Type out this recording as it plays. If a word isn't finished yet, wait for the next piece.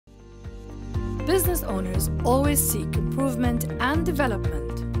Business owners always seek improvement and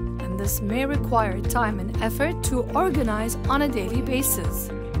development, and this may require time and effort to organize on a daily basis.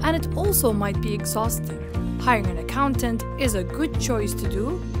 And it also might be exhausting. Hiring an accountant is a good choice to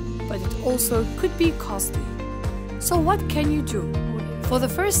do, but it also could be costly. So what can you do? For the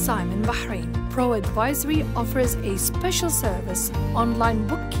first time in Bahrain, Pro Advisory offers a special service, online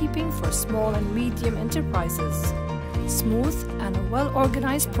bookkeeping for small and medium enterprises. Smooth and a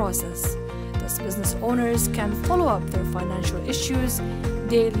well-organized process. Thus, business owners can follow up their financial issues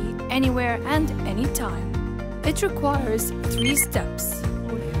daily, anywhere and anytime. It requires 3 steps.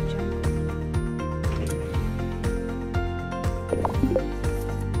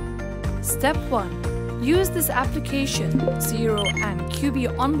 Step 1. Use this application, Xero and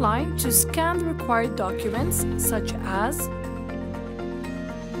QB Online, to scan the required documents such as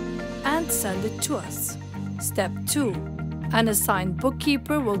and send it to us. Step 2. An assigned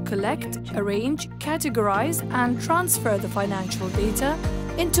bookkeeper will collect, arrange, categorize, and transfer the financial data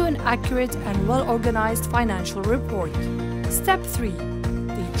into an accurate and well-organized financial report. Step 3.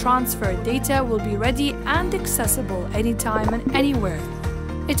 The transferred data will be ready and accessible anytime and anywhere.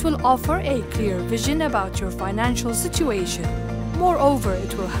 It will offer a clear vision about your financial situation. Moreover,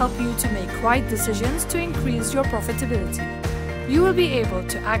 it will help you to make right decisions to increase your profitability. You will be able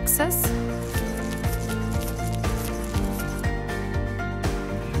to access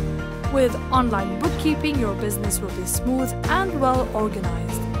With online bookkeeping, your business will be smooth and well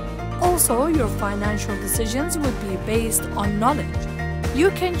organized. Also, your financial decisions would be based on knowledge.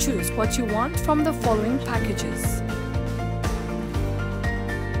 You can choose what you want from the following packages.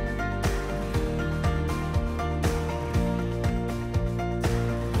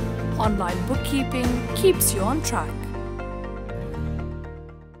 Online bookkeeping keeps you on track.